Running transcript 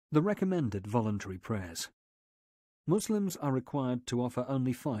The recommended voluntary prayers. Muslims are required to offer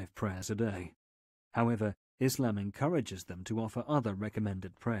only 5 prayers a day. However, Islam encourages them to offer other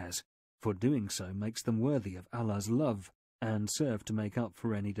recommended prayers, for doing so makes them worthy of Allah's love and serve to make up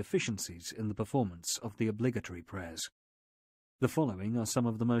for any deficiencies in the performance of the obligatory prayers. The following are some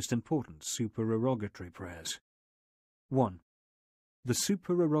of the most important supererogatory prayers. 1. The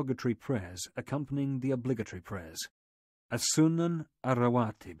supererogatory prayers accompanying the obligatory prayers. As-Sunan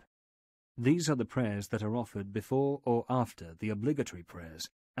ar-Rawatib. These are the prayers that are offered before or after the obligatory prayers,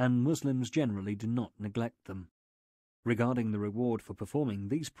 and Muslims generally do not neglect them. Regarding the reward for performing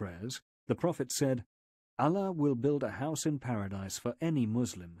these prayers, the Prophet said, Allah will build a house in paradise for any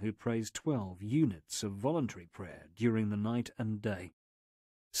Muslim who prays 12 units of voluntary prayer during the night and day.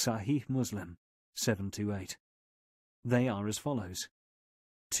 Sahih Muslim 728. They are as follows: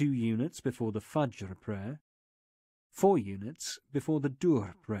 2 units before the Fajr prayer, 4 units before the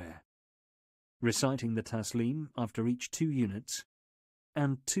Duhr prayer, reciting the Taslim after each 2 units,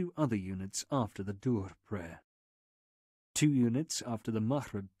 and 2 other units after the Duhr prayer, 2 units after the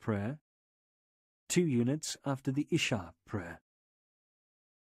Maghrib prayer, 2 units after the Isha prayer.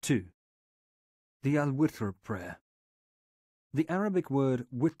 2. The Al-Witr prayer. The Arabic word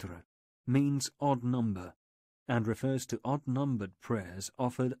witr means odd number and refers to odd-numbered prayers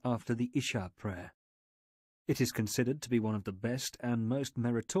offered after the Isha prayer. It is considered to be one of the best and most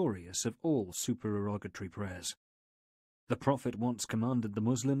meritorious of all supererogatory prayers. The Prophet once commanded the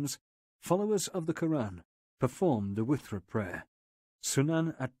Muslims, followers of the Quran, perform the Witr prayer.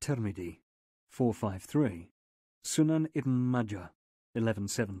 Sunan at-Tirmidhi 453, Sunan ibn Majah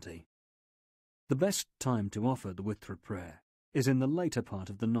 1170. The best time to offer the Witr prayer is in the later part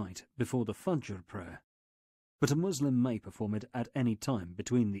of the night before the Fajr prayer, but a Muslim may perform it at any time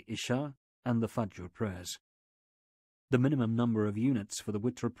between the Isha and the Fajr prayers. The minimum number of units for the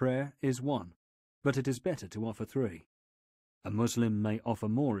Witr prayer is 1, but it is better to offer 3. A Muslim may offer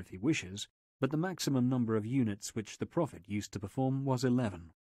more if he wishes, but the maximum number of units which the Prophet used to perform was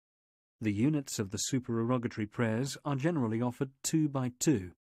 11. The units of the supererogatory prayers are generally offered 2 by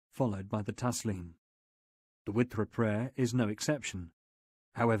 2, followed by the Taslim. The Witr prayer is no exception.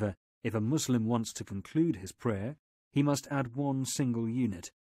 However, if a Muslim wants to conclude his prayer, he must add 1 single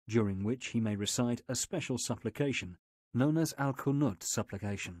unit, during which he may recite a special supplication known as Al-Qunut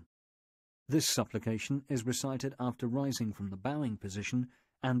supplication. This supplication is recited after rising from the bowing position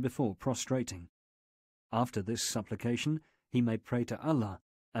and before prostrating. After this supplication, he may pray to Allah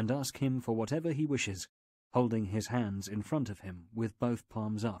and ask Him for whatever he wishes, holding his hands in front of him with both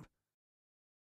palms up.